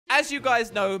As you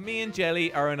guys know, me and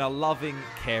Jelly are in a loving,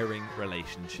 caring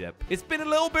relationship. It's been a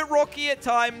little bit rocky at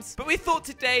times, but we thought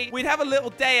today we'd have a little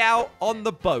day out on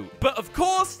the boat. But of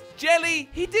course, Jelly,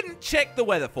 he didn't check the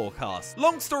weather forecast.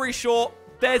 Long story short,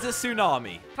 there's a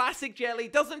tsunami. Classic Jelly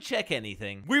doesn't check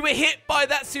anything. We were hit by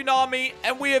that tsunami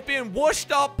and we have been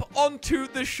washed up onto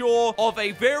the shore of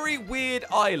a very weird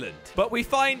island. But we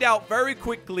find out very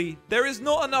quickly there is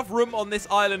not enough room on this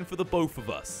island for the both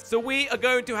of us. So we are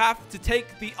going to have to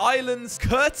take the island's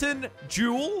curtain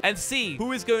duel and see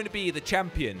who is going to be the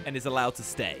champion and is allowed to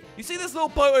stay. You see this little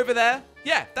boat over there?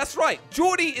 Yeah, that's right.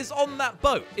 Jordy is on that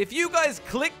boat. If you guys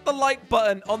click the like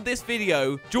button on this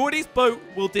video, Jordy's boat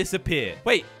will disappear.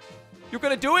 Wait, you're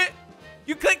gonna do it?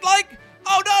 You clicked like?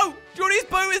 Oh no, Jordy's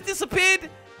boat has disappeared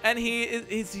and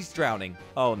he's drowning.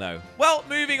 Oh no. Well,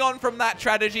 moving on from that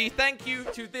tragedy, thank you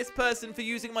to this person for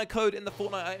using my code in the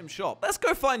Fortnite item shop. Let's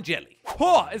go find Jelly.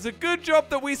 Oh, it's a good job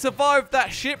that we survived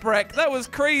that shipwreck. That was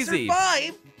crazy.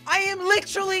 Survive? I am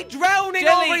literally drowning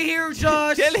Jelly. over here,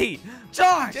 Josh. Jelly.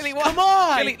 Josh, Jelly, what? come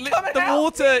on. Jelly, Come and the help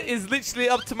water is literally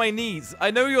up to my knees. I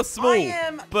know you're small. I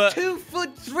am but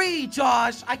 2'3",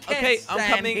 Josh. I can't okay,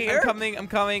 stand here. I'm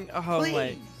coming. Oh, Please.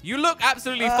 wait. You look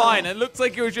absolutely fine. It looks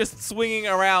like you're just swinging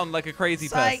around like a crazy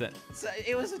person.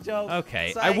 It was a joke.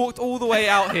 Okay, Psych. I walked all the way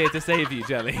out here to save you,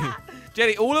 Jelly.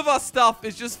 Jelly, all of our stuff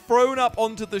is just thrown up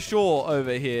onto the shore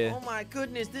over here. Oh my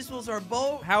goodness, this was our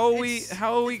boat. How are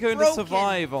we going to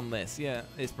survive on this? Yeah,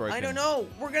 it's broken. I don't know.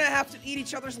 We're gonna have to eat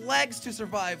each other's legs to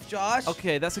survive, Josh.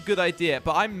 Okay, that's a good idea,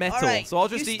 but I'm metal, right, so I'll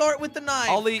just you start with the knife.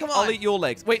 I'll Come eat your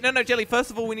legs. Wait, no, Jelly. First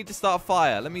of all, we need to start a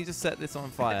fire. Let me just set this on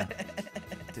fire.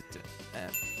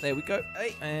 There we go.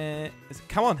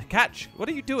 Come on, catch. What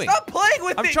are you doing? Stop playing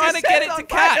with it. I'm trying to get it to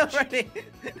catch.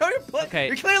 No, you're Okay.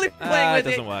 You're clearly playing with it.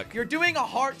 It doesn't work. You're doing a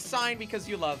heart sign because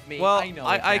you love me. Well, I know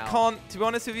I can't. To be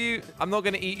honest with you, I'm not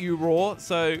going to eat you raw.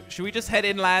 So should we just head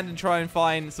inland and try and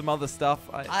find some other stuff?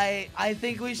 I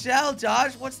think we shall,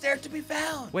 Josh. What's there to be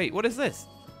found? Wait, what is this?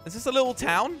 Is this a little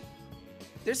town?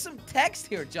 There's some text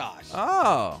here, Josh.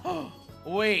 Oh.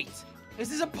 Wait.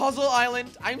 Is this a puzzle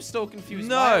island? I'm so confused.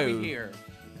 No. Why are we here?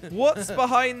 What's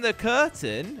behind the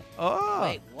curtain? Oh.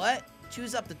 Wait, what?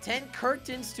 Choose up to 10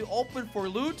 curtains to open for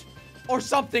loot or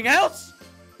something else?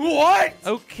 What?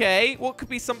 Okay, what could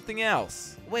be something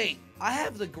else? Wait, I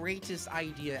have the greatest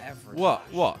idea ever. What?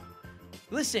 Josh. What?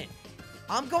 Listen,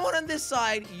 I'm going on this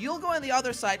side. You'll go on the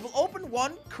other side. We'll open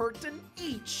one curtain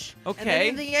each. Okay. And then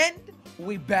in the end,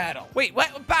 we battle. Wait,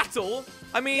 what? Battle?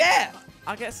 I mean, Yeah.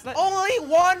 I guess that... Only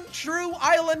one true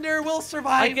islander will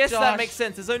survive, I guess Josh. that makes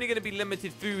sense. There's only going to be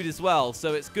limited food as well,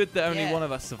 so it's good that only one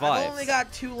of us survives. I've only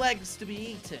got 2 legs to be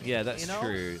eaten. Yeah, that's you know?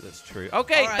 true. That's true.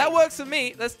 Okay, right. that works for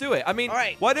me. Let's do it. I mean, All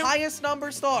right, why don't... highest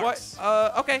number starts.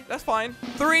 Okay, that's fine.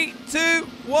 3, 2,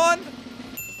 1...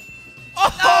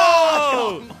 Oh,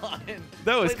 Oh! come on.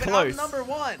 That was Wait, but close. I'm number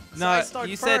 1. So No, I start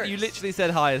you first. literally said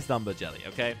highest number, Jelly,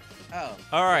 okay? Oh.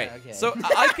 All right. Okay. So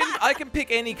I can pick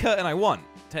any curtain I want.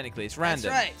 Technically, it's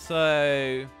random. That's right.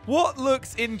 So, what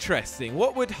looks interesting?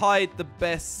 What would hide the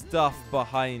best stuff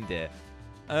behind it?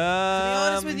 To be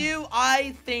honest with you,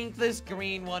 I think this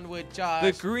green one would, Josh.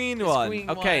 The green one.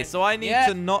 Okay, so I need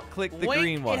to not click the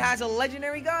green one. It has a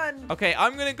legendary gun. Okay,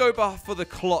 I'm gonna go for the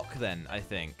clock then. I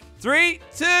think. 3,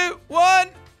 2, 1.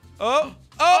 Oh.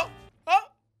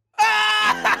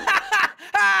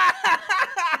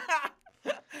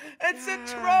 It's a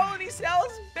troll. He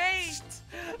sells bait.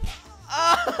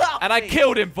 Oh, And I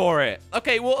killed him for it.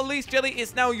 Okay, well, at least, Jelly,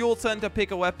 it's now your turn to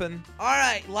pick a weapon. All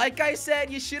right, like I said,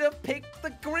 you should have picked the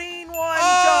green one,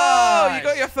 Oh, Josh. you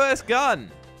got your first gun.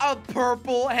 A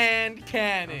purple hand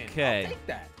cannon. Okay. I'll take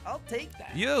that. I'll take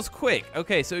that. Yeah, that was quick.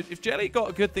 Okay, so if Jelly got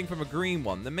a good thing from a green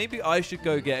one, then maybe I should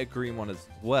go get a green one as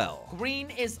well. Green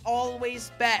is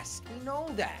always best. We know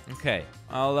that. Okay,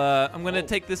 I'm gonna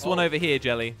take this one over here,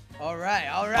 Jelly. All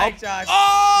right, Josh.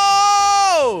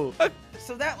 Oh! A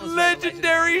So that was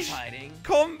legendary hiding.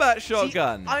 combat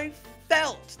shotgun. See, I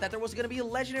felt that there was gonna be a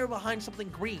legendary behind something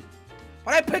green,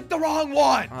 but I picked the wrong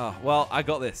one. Oh, well, I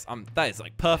got this. That is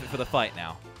like perfect for the fight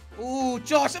now. Ooh,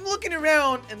 Josh, I'm looking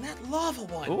around, and that lava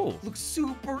one Ooh. looks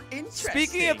super interesting.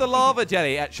 Speaking of the lava,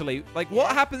 Jelly, actually, like, what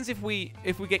happens if we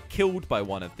get killed by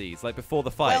one of these, like before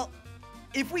the fight? Well,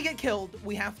 if we get killed,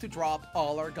 we have to drop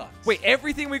all our guns. Wait,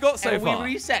 everything we got so and far?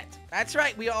 we reset. That's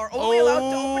right. We are only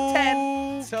allowed to open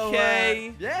 10. So,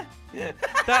 Okay. yeah.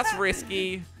 That's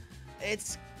risky.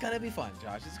 It's gonna be fun,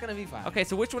 Josh. It's gonna be fun. Okay,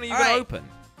 so which one are you All going to right. open?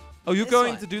 Oh, you're This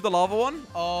going one. to do the lava one?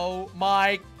 Oh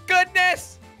my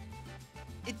goodness!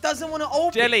 It doesn't want to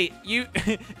open. Jelly,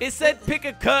 it said pick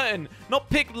a curtain, not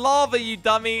pick lava, you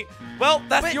dummy. Well,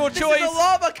 that's your choice. This is a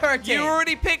lava curtain. You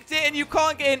already picked it and you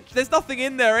can't get in. There's nothing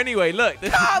in there anyway. Look.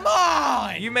 Come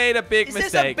on. You made a big mistake.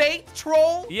 Is this a bait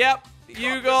troll? Yep.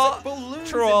 You got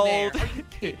trolled. Are you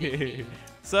kidding?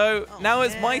 So now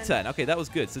it's my turn. Okay, that was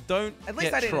good. So don't At least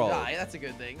get I didn't trolled. die. That's a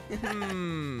good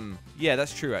thing. Yeah,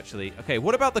 that's true, actually. Okay,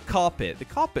 what about the carpet? The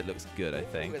carpet looks good, I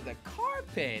think. With the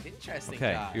carpet. Interesting.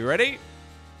 Okay, guys. you ready?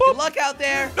 Good luck out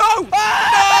there. No!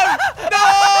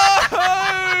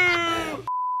 No!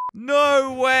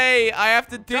 No way! I have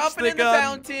to ditch Jumping the in the gun.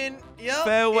 fountain. Yep.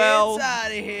 Farewell. It's out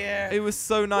of here. It was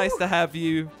so nice to have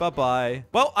you. Bye-bye.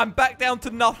 Well, I'm back down to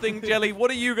nothing, Jelly.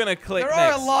 What are you going to click There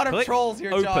next? are a lot of Click trolls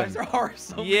here, open. Josh. There are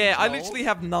so many Yeah, I trolls. literally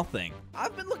have nothing.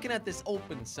 I've been looking at this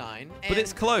open sign. But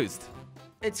it's closed.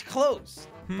 It's closed.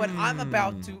 But I'm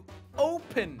about to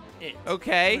open it.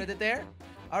 Okay. Put it there.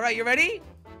 All right, you ready?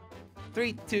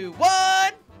 3, 2,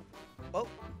 1. Oh,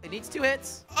 it needs 2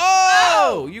 hits.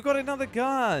 Oh! You got another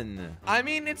gun. I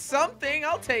mean, it's something.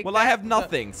 I'll take Well, that. I have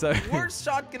nothing, so... Worst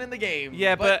shotgun in the game.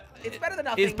 Yeah, but it's better than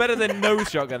nothing. It's better than no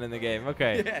shotgun in the game.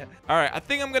 Okay. Yeah. All right, I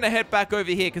think I'm going to head back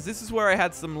over here because this is where I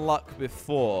had some luck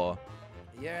before.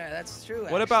 Yeah, that's true,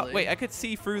 What about... actually. Wait, I could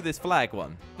see through this flag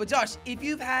one. But Josh, if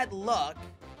you've had luck,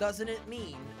 doesn't it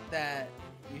mean that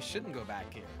you shouldn't go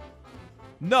back here?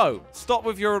 No, stop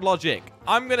with your logic.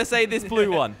 I'm going to say this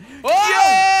blue one. Oh!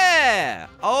 Yeah!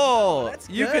 Oh, That's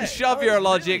you can good. shove That your was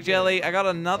logic, really good. Jelly. I got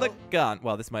another gun.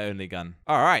 Well, this is my only gun.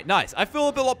 All right, nice. I feel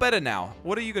a lot better now.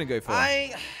 What are you going to go for?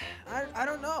 I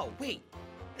don't know. Wait,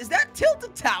 is that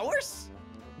Tilted Towers?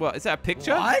 Well, is that a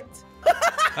picture? What?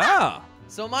 Ah.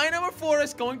 So my number 4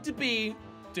 is going to be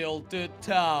Tilted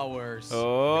Towers.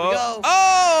 Oh. Here we go.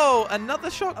 Oh,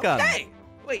 another shotgun. Okay.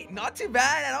 Wait, not too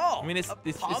bad at all. I mean, it's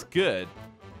pump? good.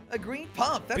 A green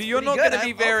pump. That's But you're not going to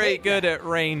be very good at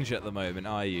range at the moment,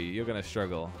 are you? You're going to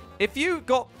struggle. If you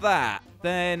got that,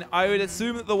 then I would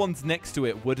assume that the ones next to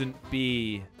it wouldn't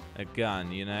be a gun,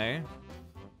 you know?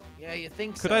 Yeah, you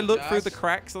think so, Could I look Josh? through the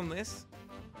cracks on this?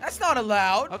 That's not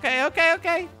allowed.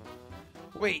 Okay.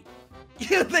 Wait,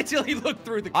 you literally looked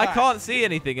through the I cracks. can't see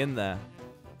anything in there.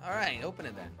 All right, open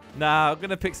it then. Nah, I'm going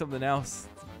to pick something else.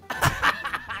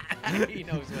 He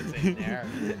knows what's in there.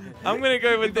 I'm going to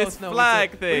go with this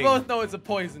flag thing. We both know it's a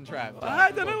poison trap.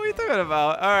 I don't know what you're talking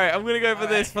about. All right, I'm going to go for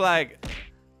this flag.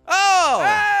 Oh!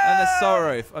 And a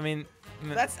sorrow. I mean...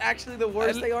 That's actually the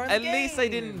worst they are in the game. At least they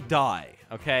didn't die,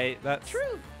 okay? That's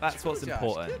True. That's what's Josh.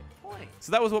 important. Good point.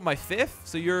 So that was what, my 5th?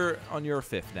 So you're on your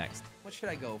 5th next. What should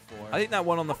I go for? I think that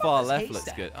one on the How about far this left looks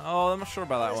haystack? good. Oh, I'm not sure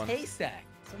about that This one. haystack.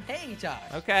 Some hay, Josh.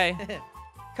 Okay.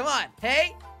 Come on,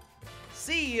 hay.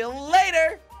 See you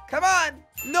later. Come on.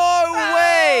 No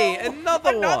way!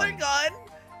 Another one. gun.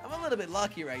 I'm a little bit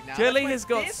lucky right now. Jelly That's my has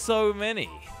got 5th. so many.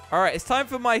 All right, it's time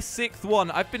for my 6th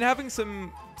one. I've been having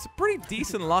some pretty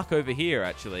decent luck over here,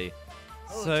 actually.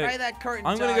 Oh, So try that curtain,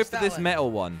 I'm going to go Josh, for that this one. metal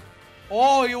one.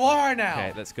 Oh, you are now.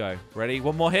 Okay, let's go. Ready?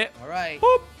 One more hit. All right.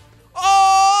 Boop.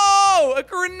 Oh, a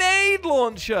grenade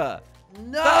launcher.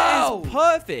 No. That is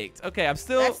perfect. Okay, I'm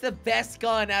still... That's the best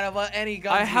gun out of any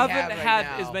guns I we haven't have right had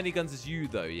now. as many guns as you,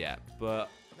 though, yet. But...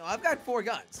 No, I've got 4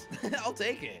 guns. I'll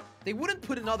take it. They wouldn't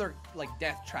put another, like,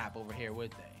 death trap over here,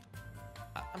 would they?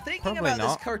 I'm thinking Probably about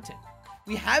not. this curtain.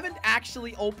 We haven't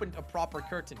actually opened a proper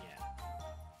curtain yet.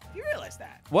 You realize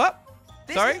that? What?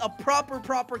 This Sorry? is a proper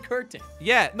curtain.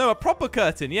 Yeah, no, a proper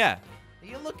curtain, yeah. Are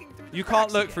you looking through the You cracks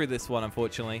can't look again? through this one,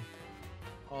 unfortunately.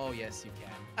 Oh, yes, you can.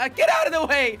 Get out of the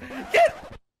way!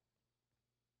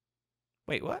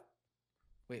 Wait, what?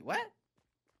 Wait, what?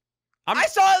 I'm... I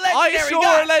saw a legendary I saw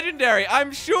gun! a legendary.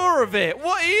 I'm sure of it.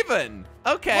 What even?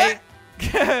 Okay.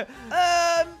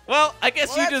 Well, I guess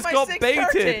you that's just my got 6th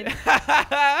baited.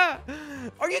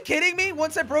 Are you kidding me?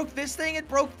 Once I broke this thing, it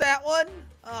broke that one?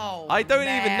 Oh, I don't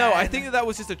even know. I man. think that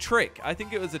was just a trick. I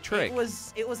think it was a trick. It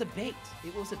was a bait.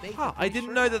 It was a bait. Huh, I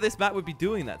didn't know that this map would be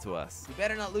doing that to us. You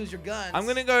better not lose your guns. I'm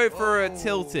going to go for a Whoa.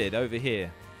 tilted over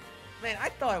here. Man, I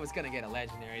thought I was going to get a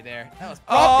legendary there. That was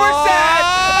Oh!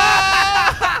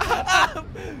 proper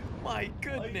sad. My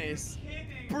goodness.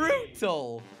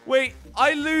 Brutal. Wait,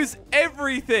 I lose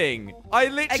everything. I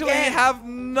literally Again. have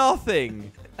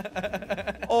nothing.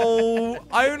 Oh,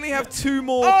 I only have 2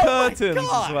 more Oh my curtains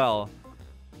God. as well.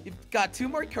 You've got 2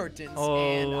 more curtains, Oh.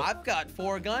 and I've got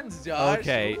 4 guns, Josh.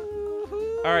 Okay.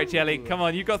 Woohoo. All right, Jelly, come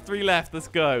on. You got 3 left. Let's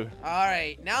go. All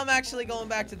right, now I'm actually going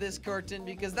back to this curtain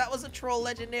because that was a troll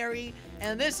legendary,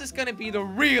 and this is going to be the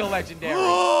real legendary.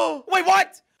 Wait,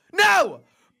 what? No!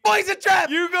 Poison trap!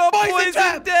 You got poison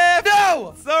trap! death!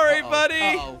 No! Sorry, buddy.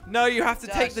 Uh-oh. No, you have to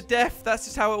Josh. take the death. That's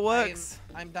just how it works.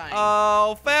 I'm dying.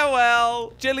 Oh,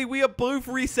 farewell. Jelly, we are both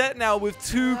reset now with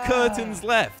 2 curtains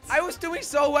left. I was doing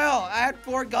so well. I had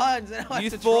 4 guns. And I You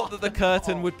had to thought drop that the them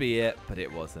curtain all. would be it, but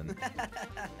it wasn't.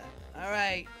 All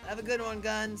right. Have a good one,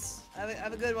 guns.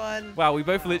 Have a good one. Wow, we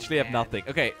both literally have man. nothing.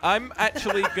 Okay, I'm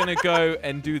actually going to go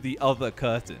and do the other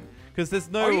curtain. Because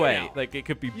there's no way, now? like, it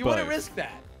could be You both. want to risk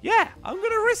that? Yeah, I'm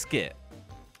going to risk it.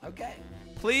 Okay.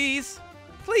 Please,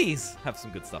 please have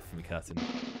some good stuff for me, curtain.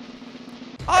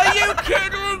 Are you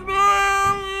kidding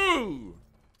me?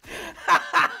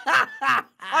 I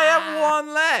have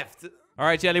 1 left. All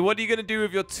right, Jelly, what are you going to do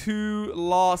with your 2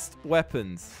 last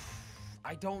weapons?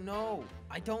 I don't know.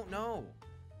 I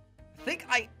think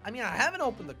I mean, I haven't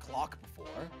opened the clock before.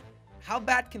 How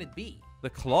bad can it be? The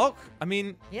clock? I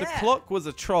mean, the Yeah. clock was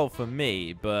a troll for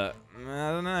me, but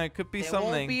I don't know. It could be There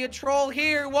something. won't be a troll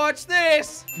here. Watch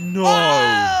this. No.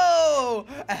 Oh!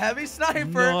 A heavy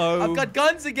sniper. No. I've got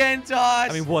guns again, Josh.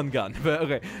 I mean, 1 gun, but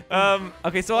okay.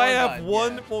 Okay, so I have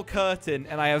 1 more curtain,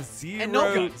 and I have 0 and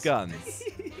no guns. guns.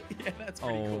 Yeah, that's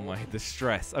pretty Oh cool. my, the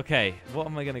stress. Okay, what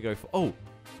am I gonna go for? Oh,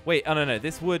 wait, oh no,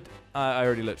 this would, I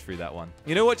already looked through that one.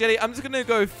 You know what, Jelly? I'm just gonna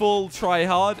go full try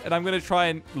hard, and I'm gonna try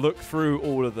and look through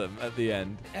all of them at the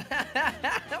end.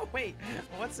 Wait,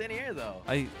 what's in here though?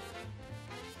 I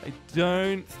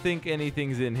don't think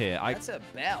anything's in here. That's a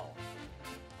bell.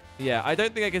 Yeah, I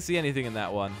don't think I can see anything in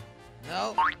that one.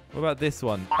 No. What about this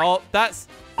one? Oh, that's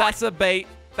a bait.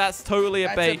 That's totally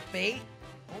a bait. That's a bait?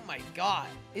 Oh my god.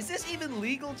 Is this even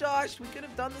legal, Josh? We could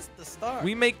have done this at the start.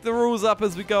 We make the rules up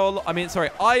as we go along. I mean, sorry,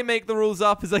 I make the rules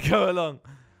up as I go along.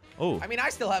 Oh. I mean, I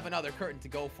still have another curtain to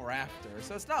go for after,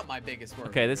 so it's not my biggest work.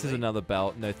 Okay, this is really. another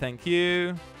belt. No, thank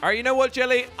you. All right, you know what,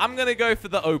 Jelly? I'm going to go for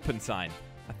the open sign.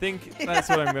 I think that's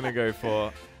what I'm going to go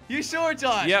for. You sure,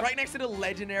 Josh? Yep. Right next to the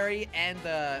legendary and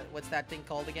the, what's that thing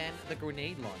called again? The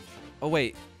grenade launcher. Oh,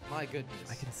 wait. My goodness.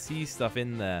 I can see stuff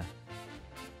in there.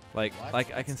 Like What? I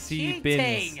can It's see cheating.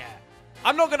 bins.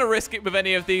 I'm not going to risk it with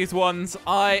any of these ones.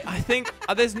 I think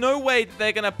there's no way that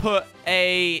they're going to put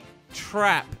a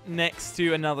trap next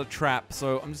to another trap.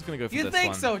 So I'm just going to go for You this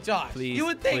think one. so, Josh? Please, You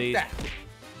would think please. that.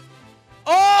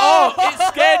 Oh, it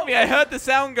scared me. I heard the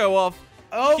sound go off.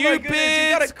 Oh my goodness, you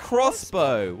got Cupid's a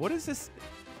crossbow. What is this?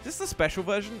 Is this the special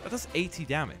version? It does 80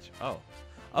 damage. Oh.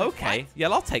 Okay. What? Yeah,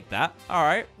 I'll take that. All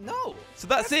right. No. So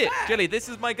that's it. bad. Jelly, this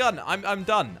is my gun. I'm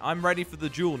done. I'm ready for the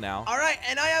duel now. All right,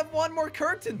 and I have 1 more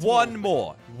curtain. to One open.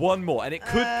 more. One more. And it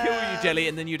could kill you, Jelly,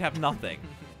 and then you'd have nothing.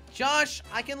 Josh,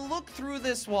 I can look through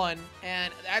this one,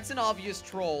 and that's an obvious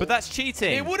troll. But that's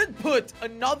cheating. They wouldn't put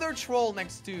another troll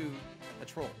next to a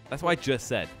troll. That's what I just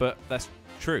said. But that's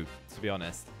true, to be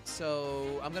honest.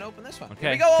 So I'm gonna open this one. Okay,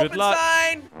 Here we go. good Open luck.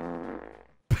 sign.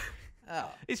 Oh.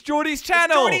 It's Jordy's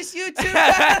channel. Jordy's YouTube.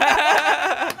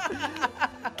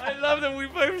 I love that we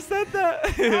both said that.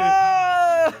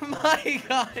 Oh my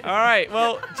god. All right,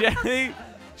 well, Jelly,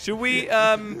 should we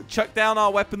chuck down our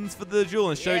weapons for the duel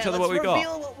and show each other what we got? Let's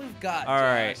reveal what we've got. All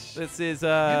right, Josh. this is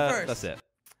first. that's it.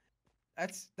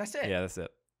 That's it. Yeah, that's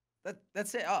it.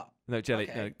 That's it. Oh. No, Jelly,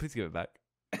 Okay. no, please give it back.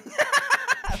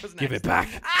 That was Give nice. it back.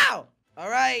 Ow! All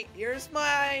right, here's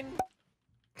mine.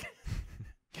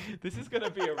 This is going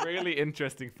to be a really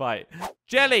interesting fight.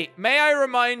 Jelly, may I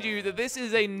remind you that this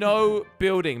is a no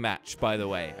building match, by the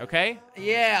way, okay?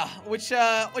 Yeah, which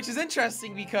is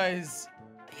interesting because,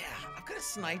 yeah, I've got a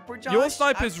sniper, Josh. Your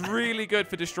sniper's really good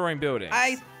for destroying buildings.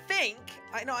 I think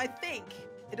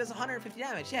it does 150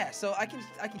 damage. Yeah, so I can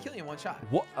kill you in 1 shot.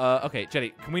 What? Okay,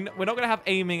 Jelly, we're not going to have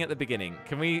aiming at the beginning.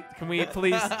 Can we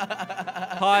please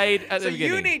hide at the So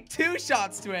beginning? you need 2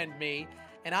 shots to end me,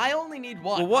 and I only need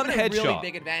 1. Well, 1 I'm at a headshot. really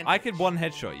big advantage. I could 1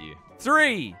 headshot you.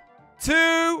 3,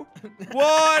 2,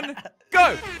 1,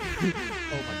 go! Oh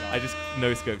my god. I just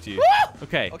no-scoped you. Woo!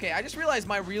 Okay. Okay, I just realized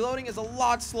my reloading is a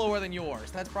lot slower than yours.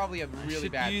 That's probably a really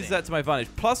Should bad use thing. that to my advantage.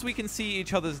 Plus, we can see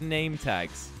each other's name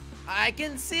tags. I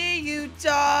can see you,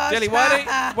 Josh. Jelly,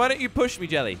 why don't you push me,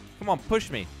 Jelly? Come on,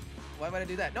 push me. Why would I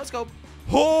do that? No scope.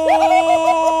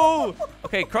 Oh!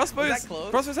 Okay, crossbows. Was that close?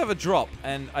 Crossbows have a drop,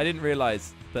 and I didn't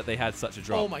realize that they had such a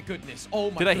drop. Oh my goodness.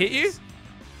 Oh my Did I hit you? goodness.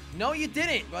 No, you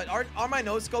didn't. But are my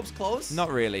no scopes close? Not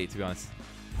really, to be honest.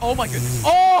 Oh my goodness.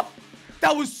 Oh!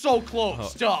 That was so close,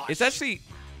 Oh, Josh. it's actually,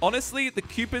 honestly, the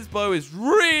Cupid's bow is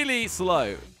really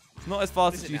slow. It's not as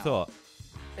fast Is as it you now? thought.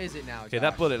 Is it now, Okay, Josh?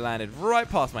 that bullet landed right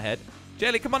past my head.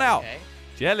 Jelly, come on out. Okay.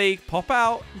 Jelly, pop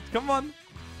out. Come on.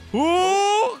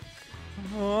 Ooh!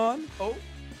 Come on. Oh.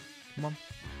 Come on.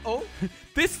 Oh.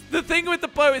 The thing with the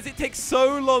bow is it takes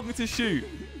so long to shoot.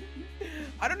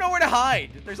 I don't know where to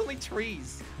hide. There's only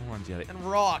trees. Come on, Jelly. And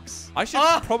rocks. I should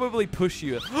probably push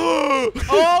you.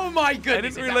 Oh my I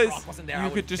goodness. didn't realize You you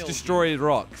could just destroy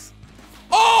rocks.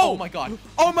 Oh! Oh my god.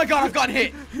 Oh my god, I've gotten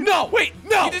hit. No. Wait,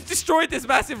 no. You just destroyed this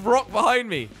massive rock behind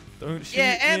me. Don't shoot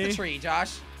Yeah, and me. the tree,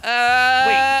 Josh.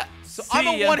 Wait. So I'm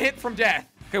a one hit from death.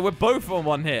 Okay, we're both on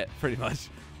one hit, pretty much.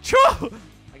 Sure.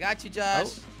 I got you, Josh.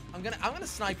 Oh. I'm gonna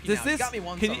snipe you now. You got me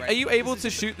once already. Are you able to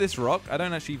shoot this rock? I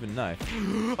don't actually even know.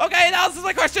 Okay, that answers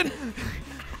my question.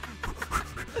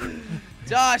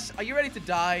 Josh, are you ready to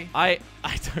die? I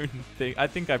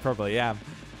think I probably am.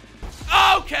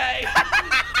 Okay.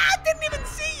 I didn't even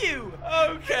see you. Okay. I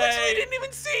literally didn't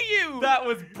even see you. That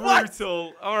was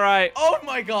brutal. All right. Oh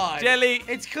my god. Jelly.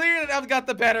 It's clear that I've got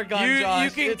the better gun, Josh.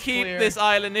 You can it's keep clear. this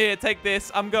island here. Take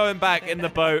this. I'm going back in the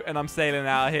boat and I'm sailing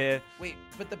out of here. Wait,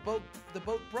 but the boat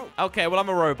broke. Okay, well, I'm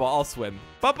a robot. I'll swim.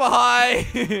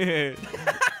 Bye-bye.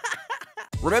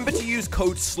 Remember to use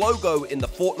code SLOGO in the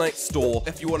Fortnite store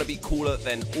if you want to be cooler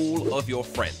than all of your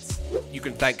friends. You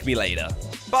can thank me later.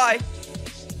 Bye.